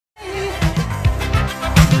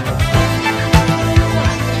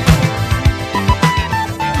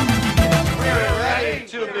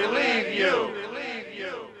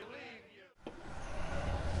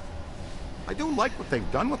like what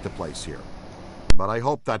they've done with the place here. But I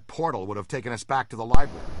hope that portal would have taken us back to the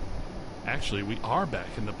library. Actually, we are back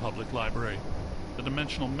in the public library. The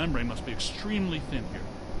dimensional membrane must be extremely thin here.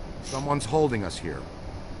 Someone's holding us here.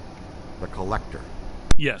 The Collector.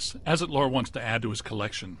 Yes, Azetlor wants to add to his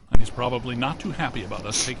collection, and he's probably not too happy about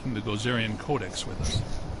us taking the Gozerian Codex with us.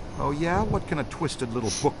 Oh yeah? What can a twisted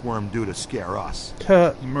little bookworm do to scare us?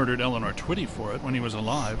 He murdered Eleanor Twitty for it when he was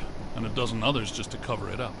alive, and a dozen others just to cover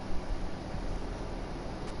it up.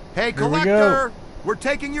 Hey, Collector! We're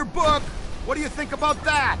taking your book! What do you think about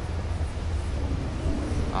that?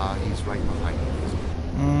 He's right behind you.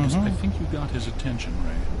 Yes, I think you got his attention,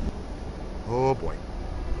 Ray. Oh boy.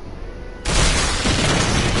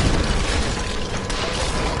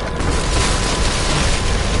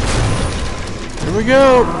 Here we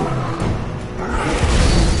go!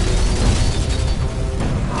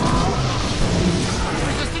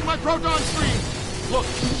 Resisting my proton stream! Look,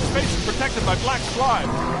 space is protected by black slime.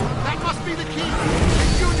 That must be the key!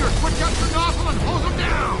 Hey, Junior, switch up your nozzle and hose him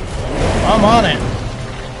down! I'm on it.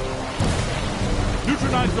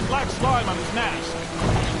 Neutronize the black slime on his mask.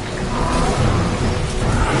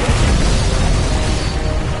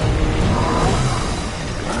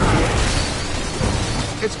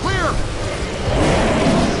 It's clear!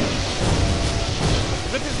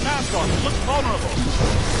 Rip his mask off. He looks vulnerable.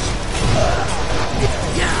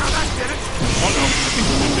 Yeah, that did it! Oh no, I think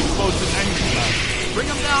we just exposed his anger now. Bring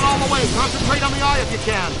him down all the way. Concentrate on the eye if you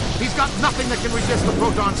can. He's got nothing that can resist the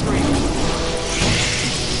proton stream.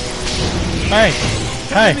 Hey!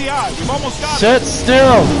 Hit him in the eye. We've almost got Sit him.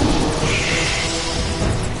 still!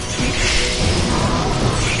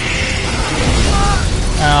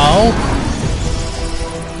 Ow!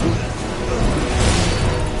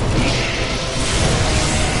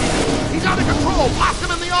 He's out of control. Blast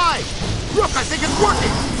him in the eye. Look, I think it's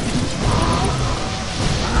working.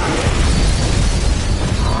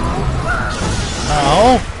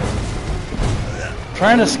 Ow!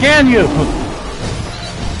 Trying to scan you!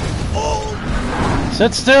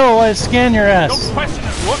 Sit still while I scan your ass. Don't question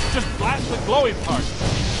it, Rook. Just blast the glowy part.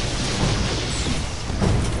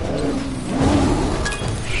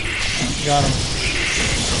 Got him.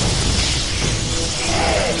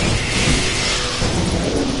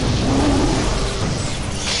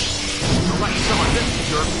 Don't let some of this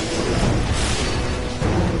jerk.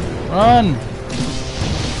 Run!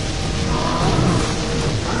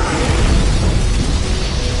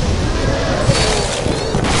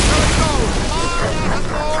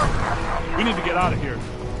 We need to get out of here.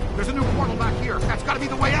 There's a new portal back here. That's got to be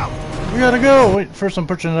the way out. We gotta go! Wait, first I'm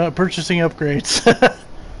purchasing upgrades.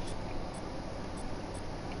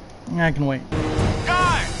 I can wait.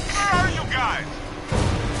 Guys! Where are you guys?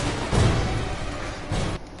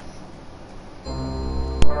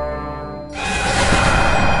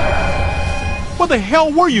 Where the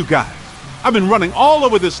hell were you guys? I've been running all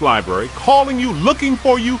over this library, calling you, looking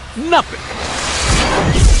for you, nothing.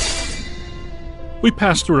 We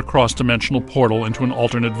passed through a cross-dimensional portal into an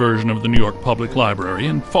alternate version of the New York Public Library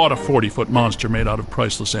and fought a 40-foot monster made out of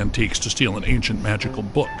priceless antiques to steal an ancient magical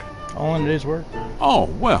book. All in a day's work. Oh,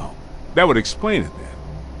 well, that would explain it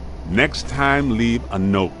then. Next time, leave a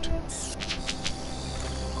note.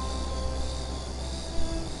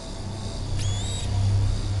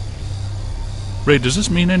 Ray, does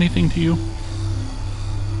this mean anything to you?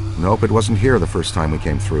 Nope, it wasn't here the first time we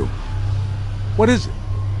came through. What is it?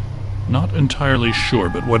 Not entirely sure,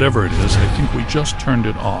 but whatever it is, I think we just turned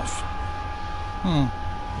it off.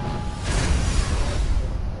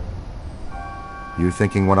 You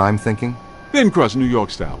thinking what I'm thinking? Thin crust New York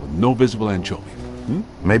style with no visible anchovy.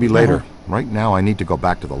 Maybe later. Right now I need to go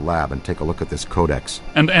back to the lab and take a look at this codex.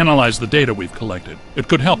 And analyze the data we've collected. It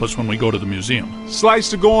could help us when we go to the museum. Slice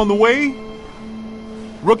to go on the way?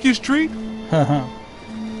 Rookie's treat?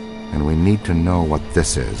 And we need to know what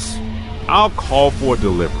this is. I'll call for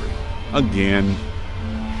delivery. Again.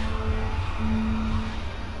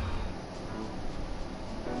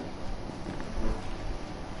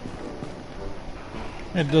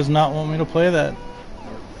 It does not want me to play that.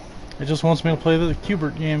 It just wants me to play the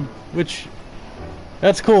Qbert game, which...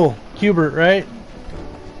 That's cool. Qbert, right?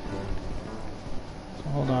 So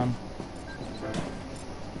hold on.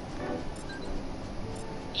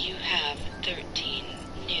 You have 13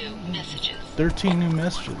 new messages. 13 new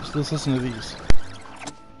messages. Let's listen to these.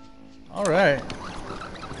 Alright.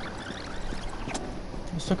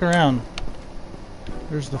 Let's look around.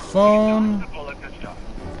 There's the phone.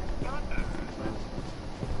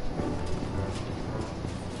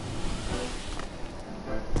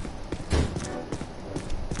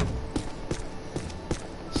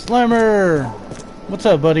 Slimer! What's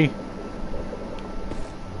up, buddy?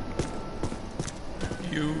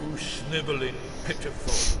 sniveling,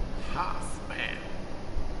 pitiful half-man.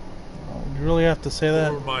 Oh, you really have to say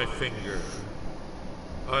that? Pull my finger.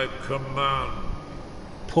 I command.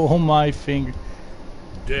 Pull my finger.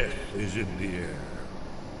 Death is in the air.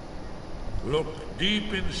 Look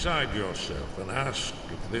deep inside yourself and ask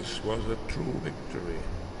if this was a true victory.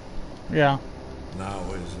 Yeah. Now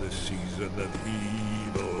is the season of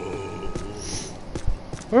evil.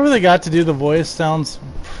 Whoever they got to do the voice sounds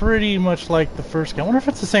pretty much like the first guy. I wonder if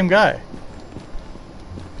it's the same guy.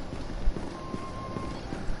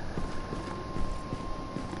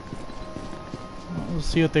 Let's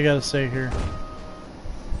see what they got to say here.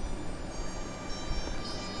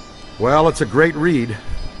 Well, it's a great read,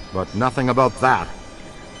 but nothing about that.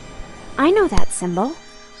 I know that symbol.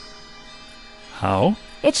 How?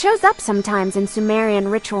 It shows up sometimes in Sumerian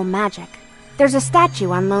ritual magic. There's a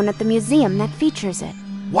statue on loan at the museum that features it.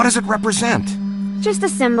 What does it represent? Just a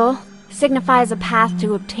symbol. Signifies a path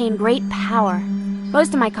to obtain great power.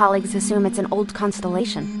 Most of my colleagues assume it's an old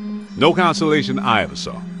constellation. No constellation I ever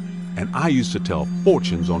saw. And I used to tell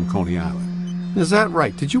fortunes on Coney Island. Is that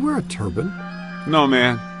right? Did you wear a turban? No,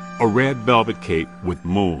 man. A red velvet cape with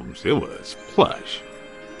moons. It was plush.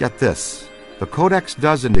 Get this. The Codex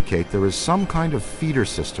does indicate there is some kind of feeder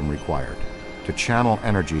system required to channel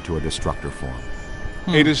energy to a destructor form.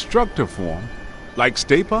 A destructor form? Like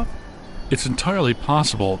Stay Puft? It's entirely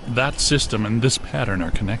possible that system and this pattern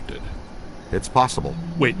are connected. It's possible.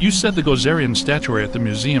 Wait, you said the Gozerian statuary at the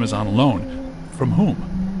museum is on loan. From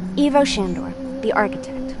whom? Ivo Shandor, the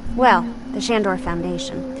architect. Well, the Shandor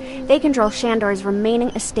Foundation. They control Shandor's remaining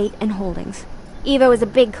estate and holdings. Ivo is a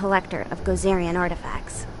big collector of Gozerian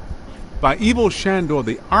artifacts. By Ivo Shandor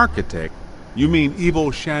the architect, you mean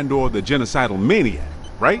Ivo Shandor the genocidal maniac,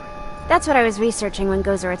 right? That's what I was researching when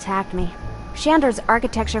Gozer attacked me. Shandor's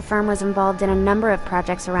architecture firm was involved in a number of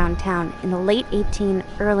projects around town in the late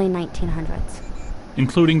early 1900s.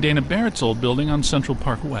 Including Dana Barrett's old building on Central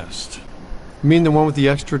Park West. You mean the one with the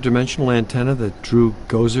extra-dimensional antenna that drew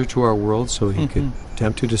Gozer to our world so he could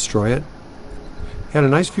attempt to destroy it? Had a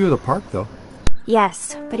nice view of the park, though.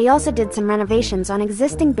 Yes, but he also did some renovations on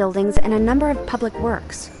existing buildings and a number of public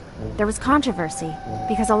works. There was controversy,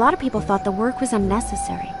 because a lot of people thought the work was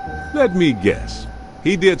unnecessary. Let me guess.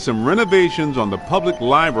 He did some renovations on the public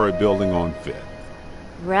library building on Fifth.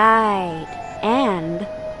 Right. And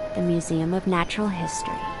the Museum of Natural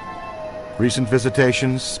History. Recent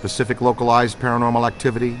visitations, specific localized paranormal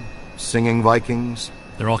activity, singing Vikings.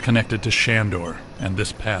 They're all connected to Shandor and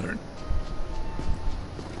this pattern.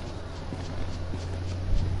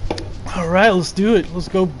 Alright, let's do it. Let's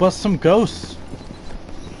go bust some ghosts.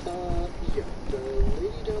 Yeah, the lady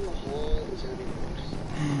down the hall is having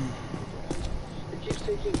it keeps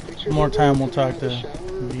taking pictures. One more time we'll talk to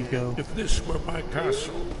Vigo. If this were my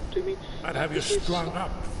castle, I'd have you strung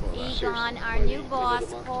up for that. Egon, our new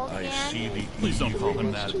boss, called I again. see the Please don't call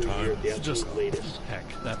him that. time. Just heck,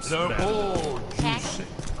 that's They're bad. all Heck, juicy.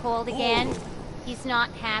 called again. He's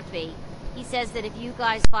not happy. He says that if you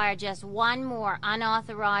guys fire just one more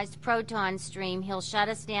unauthorized proton stream, he'll shut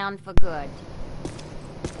us down for good.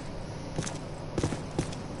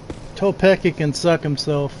 Topeka can suck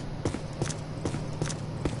himself.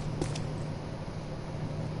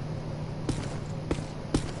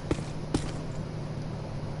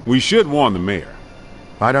 We should warn the mayor.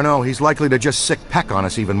 I don't know, he's likely to just sick peck on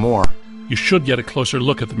us even more. You should get a closer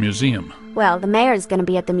look at the museum. Well, the mayor's gonna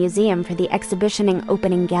be at the museum for the exhibitioning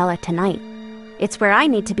opening gala tonight. It's where I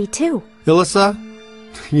need to be too. Ilissa,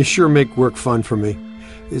 you sure make work fun for me.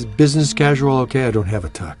 Is business casual okay? I don't have a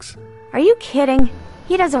tux. Are you kidding?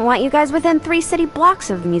 He doesn't want you guys within 3 city blocks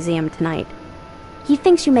of the museum tonight. He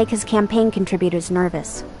thinks you make his campaign contributors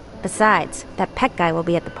nervous. Besides, that Peck guy will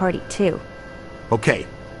be at the party too. Okay,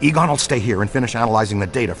 Egon will stay here and finish analyzing the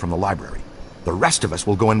data from the library. The rest of us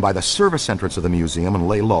will go in by the service entrance of the museum and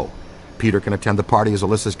lay low. Peter can attend the party as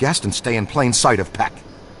Alyssa's guest and stay in plain sight of Peck.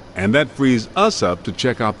 And that frees us up to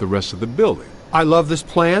check out the rest of the building. I love this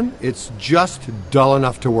plan. It's just dull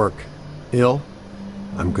enough to work. Il,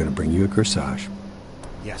 I'm gonna bring you a corsage.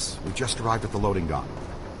 Yes, we just arrived at the loading dock.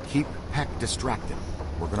 Keep Peck distracted.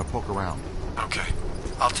 We're gonna poke around. Okay,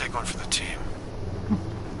 I'll take one for the team.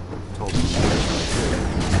 Told you.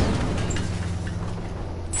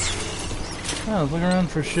 I was looking around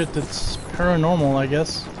for shit that's paranormal, I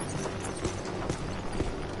guess.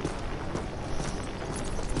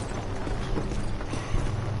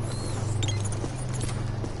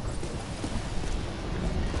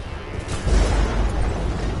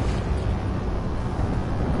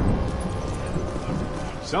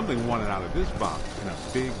 Something wanted out of this box in a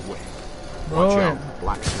big way. Watch Oh, out, yeah.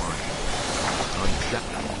 black slime. deck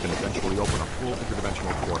can eventually open a full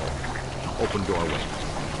interdimensional portal. Open doorway.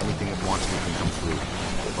 Anything it wants to can come through.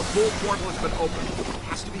 If a full portal has been opened, it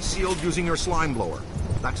has to be sealed using your slime blower.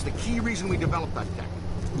 That's the key reason we developed that tech.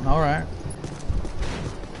 All right.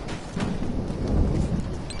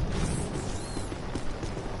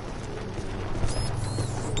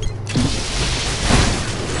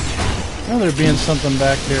 Oh, there being something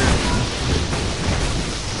back here.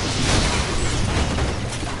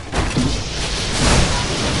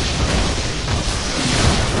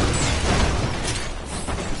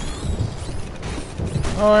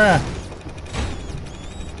 Oh yeah.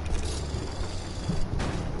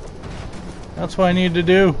 That's what I need to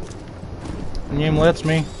do. The game lets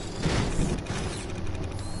me.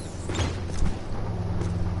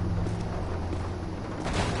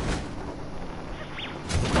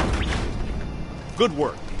 Good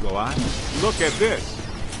work, Eagle Eye. Look at this.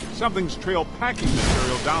 Something's trailed packing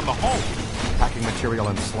material down the hall. Packing material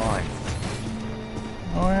and slime.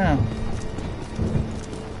 Oh yeah.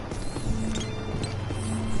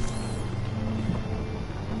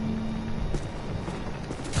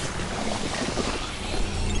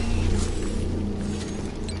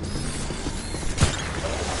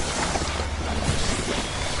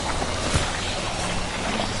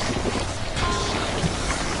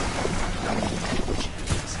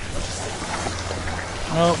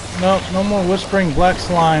 Nope, no more whispering black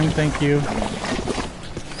slime, thank you.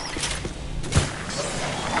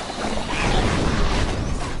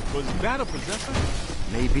 Was that a possessor?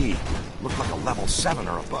 Maybe. Looked like a level 7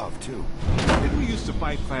 or above, too. Didn't we used to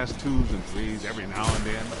fight class 2s and 3s every now and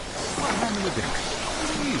then? What happened to that?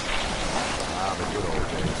 Ah, the good old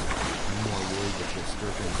days. No more worried that she'll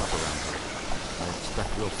stir things up around her. I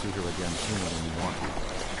expect we'll see her again sooner than we want to.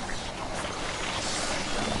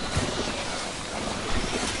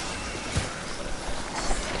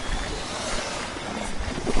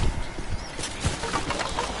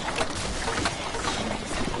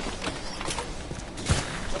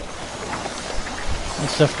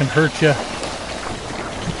 Stuff can hurt you.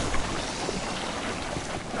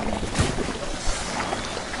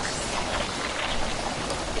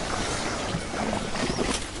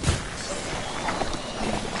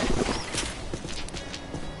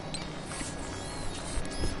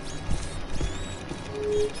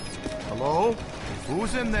 Hello?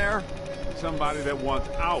 Who's in there? Somebody that wants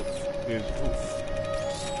out is who?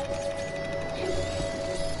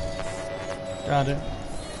 Got it.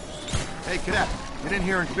 Hey, Cadet. Get in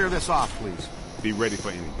here and clear this off, please. Be ready for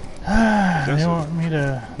anything. They want me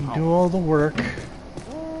to do all the work.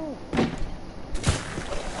 Oh,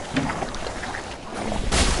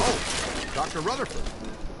 Dr. Rutherford.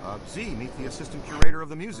 Z, meet the assistant curator of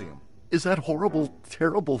the museum. Is that horrible,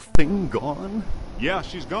 terrible thing gone? Yeah,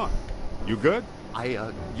 she's gone. You good?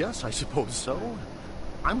 Yes, I suppose so.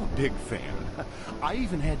 I'm a big fan. I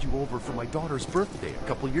even had you over for my daughter's birthday a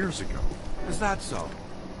couple years ago. Is that so?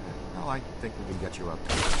 Well, I think we can get you a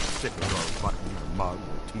sticker or a button or mug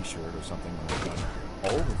or t-shirt or something when we're done.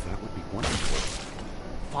 Oh, that would be wonderful.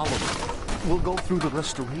 Follow me. We'll go through the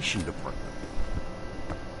restoration department.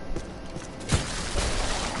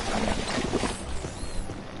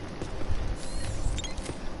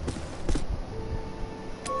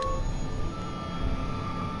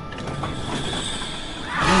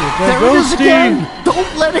 There it is again!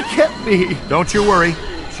 Don't let it get me! Don't you worry.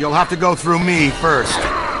 She'll have to go through me first.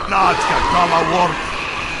 No, it's gonna come a war.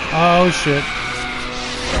 Oh shit.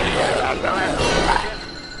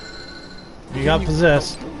 You got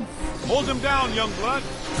possessed. Hold him down, young blood.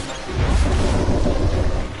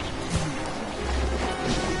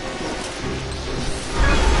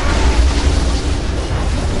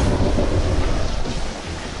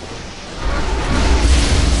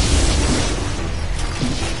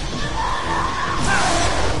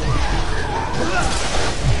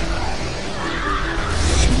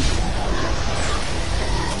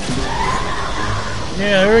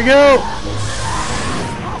 Yeah, here we go.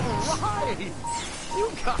 All right.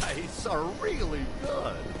 You guys are really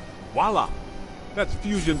good. Voila. That's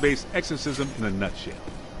fusion-based exorcism in a nutshell.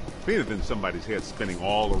 Better than somebody's head spinning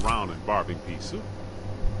all around in barbing pea soup.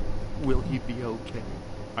 Will he be okay?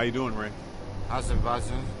 How you doing, Ray? How's it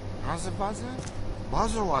buzzing?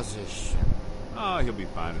 Buzzer was this. He'll be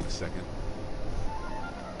fine in a second.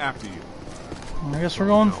 After you. I guess we're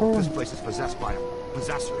going forward. This place is possessed by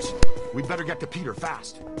possessors. We'd better get to Peter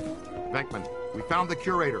fast. Venkman, we found the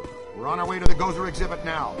curator. We're on our way to the Gozer exhibit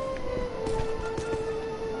now.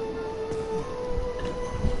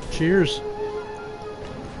 Cheers.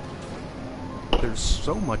 There's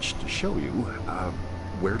so much to show you.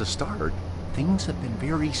 Where to start? Things have been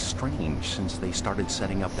very strange since they started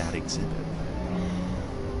setting up that exhibit.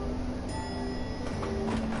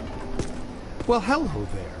 Well, hello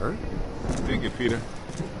there. Dig it, Peter.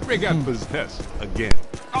 Ray got possessed again.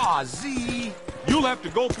 Aw, Z! You'll have to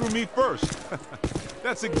go through me first.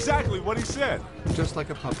 That's exactly what he said. Just like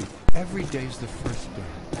a puppy. Every day's the first day.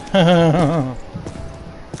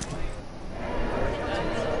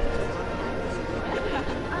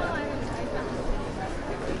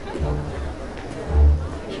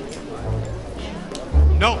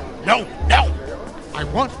 No, no, no! I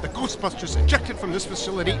want the Ghostbusters ejected from this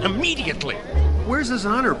facility immediately! Where's his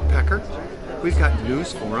honor, Pecker? We've got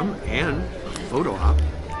news for him and a photo op.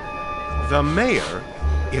 The mayor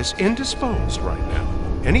is indisposed right now.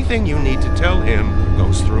 Anything you need to tell him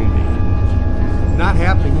goes through me. Not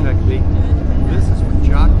happening, Peckby. This is for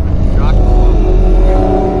Jock.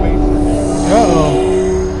 Uh-oh.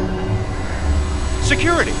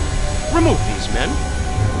 Security! Remove these men.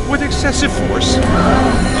 With excessive force.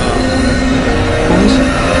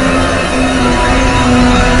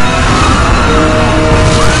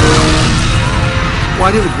 Why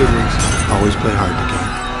do the good ones always play hard to get?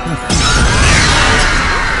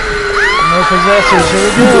 More possessors, here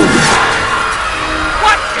we go.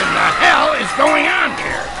 What in the hell is going on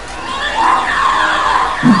here?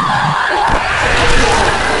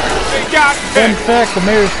 They got In fact, the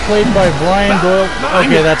mayor's played by Brian Doyle.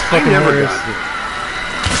 Okay, that's fucking hilarious.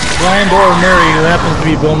 Brian Doyle Murray, who happens to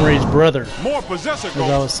be Bill Murray's brother. more possessor As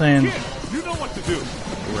I was saying. Kid, you know what to do.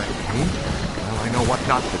 Well, I know what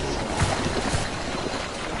not to do.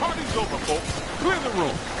 Party's over, folks. Clear the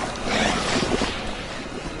room.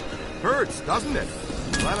 Hurts, doesn't it?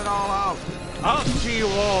 Let it all out. I'll see you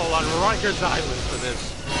all on Rikers Island for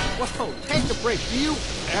this. Whoa, take a break. Do you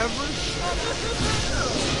ever?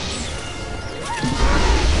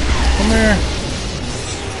 Come here.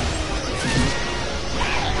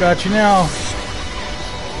 Got you now.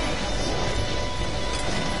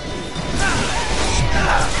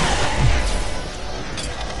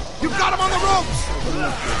 You got him on the ropes!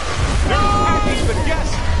 They're attacking the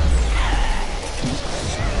guests.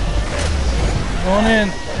 Going in.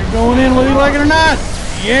 You're going in whether you like it or not.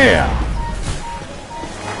 Yeah.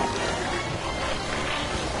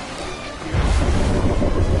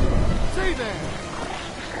 Stay there.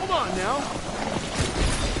 Hold on now.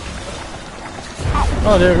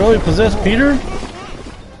 Oh, did it really possess Peter?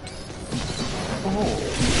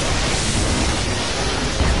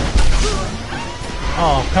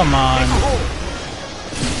 Oh, come on.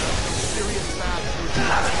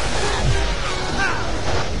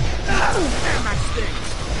 Damn, that stings!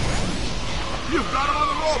 You've got him on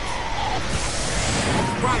the ropes!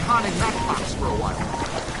 Try haunting that box for a while.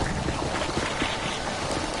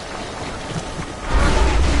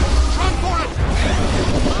 Run for it!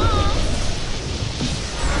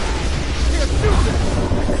 Here, do this!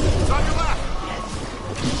 It's on your left!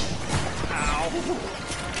 Ow!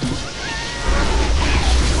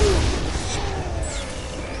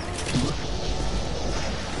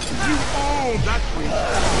 You own that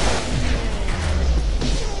creature!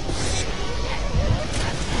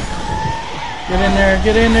 Get in there,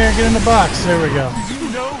 get in there, get in the box. There we go. Do you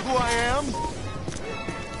know who I am?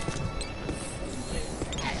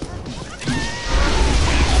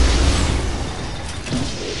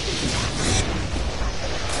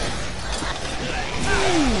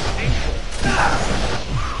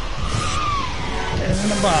 Get in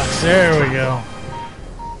the box. There we go.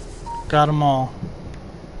 Got them all.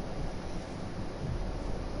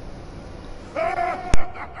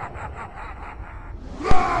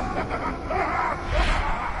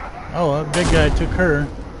 Oh, that big guy took her.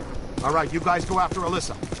 All right, you guys go after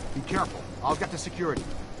Alyssa. Be careful. I'll get to security.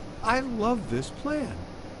 I love this plan.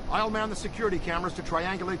 I'll man the security cameras to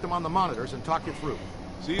triangulate them on the monitors and talk you through.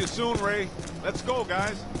 See you soon, Ray. Let's go,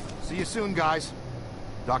 guys. See you soon, guys.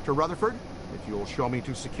 Dr. Rutherford, if you'll show me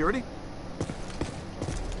to security.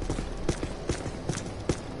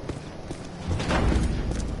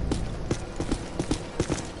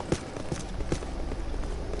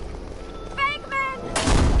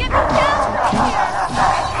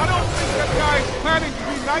 I don't think that guy's planning to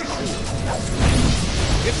be nice.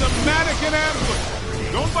 It's a mannequin ambush.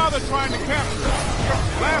 Don't bother trying to capture it.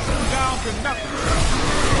 Blast him down to nothing.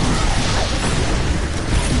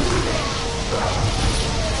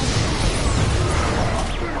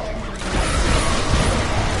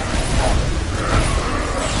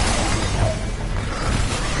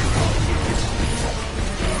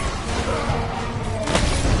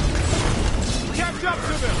 Catch up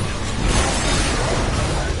to them.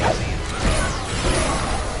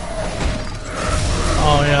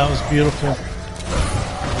 Oh yeah, it was beautiful.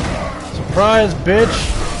 Surprise, bitch!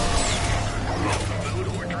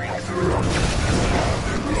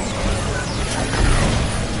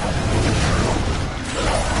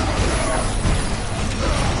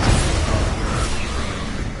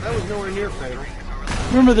 Taylor.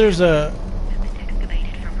 Remember, there's a.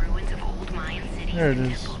 There it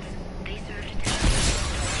is.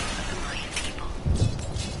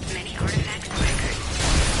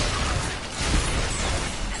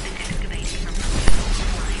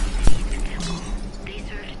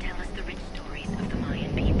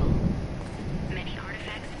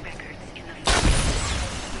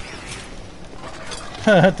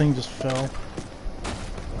 That thing just fell.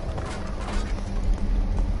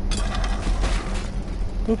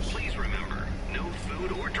 Oops. Please remember, no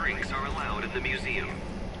food or drinks are allowed in the museum.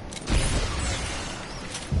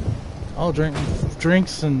 I'll drink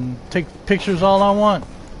drinks and take pictures all I want.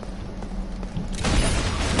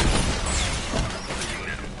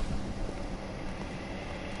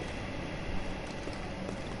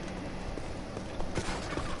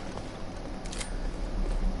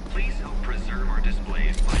 Please help preserve our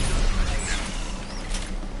displays by not touching them.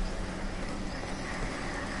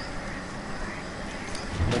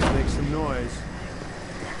 Let's make some noise.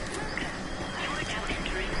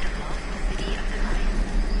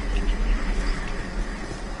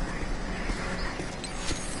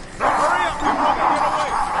 Hurry up, we want to get away!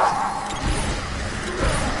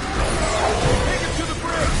 Take it to the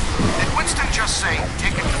bridge! Did Winston just say,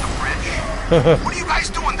 take it to the bridge? What are you guys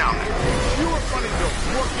doing down there? You were funny, though.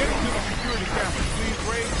 More getting to the security cameras, please,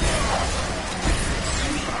 Ray.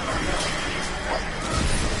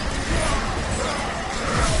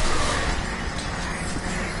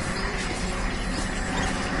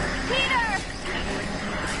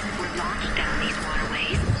 We're launched down these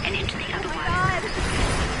waterways and into the otherwise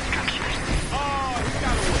structures. Oh, he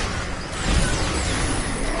got away.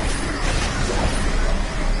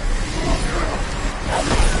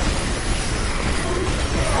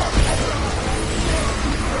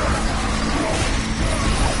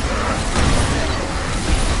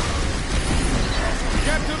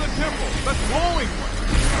 Get to the temple, the glowing one.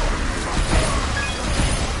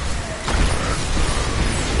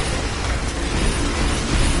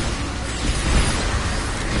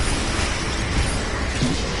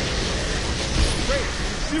 Great,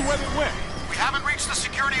 see where they went. We haven't reached the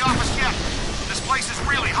security office yet. This place is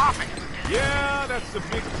really hopping. Yeah, that's the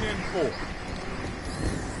Big 10-4.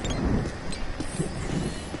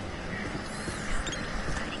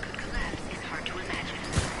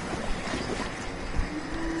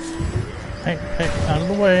 Hey, out of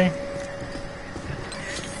the way.